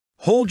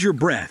Hold your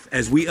breath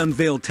as we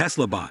unveil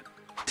TeslaBot,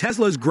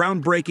 Tesla's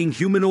groundbreaking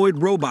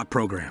humanoid robot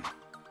program.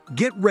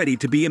 Get ready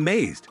to be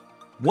amazed.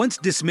 Once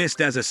dismissed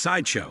as a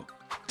sideshow,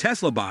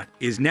 TeslaBot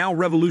is now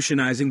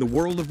revolutionizing the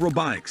world of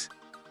robotics.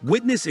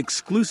 Witness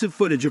exclusive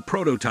footage of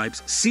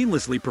prototypes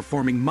seamlessly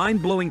performing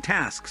mind-blowing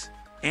tasks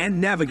and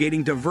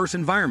navigating diverse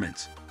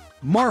environments.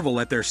 Marvel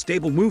at their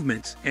stable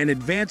movements and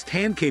advanced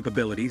hand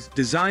capabilities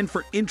designed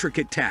for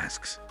intricate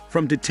tasks.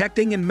 From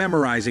detecting and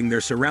memorizing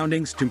their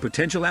surroundings to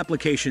potential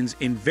applications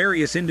in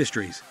various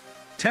industries,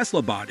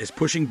 TeslaBot is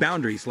pushing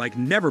boundaries like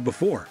never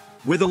before.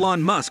 With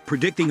Elon Musk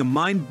predicting a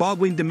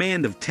mind-boggling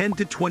demand of 10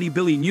 to 20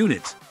 billion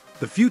units,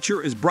 the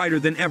future is brighter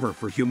than ever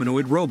for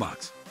humanoid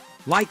robots.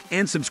 Like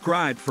and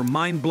subscribe for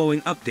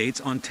mind-blowing updates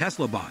on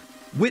TeslaBot.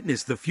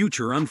 Witness the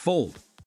future unfold.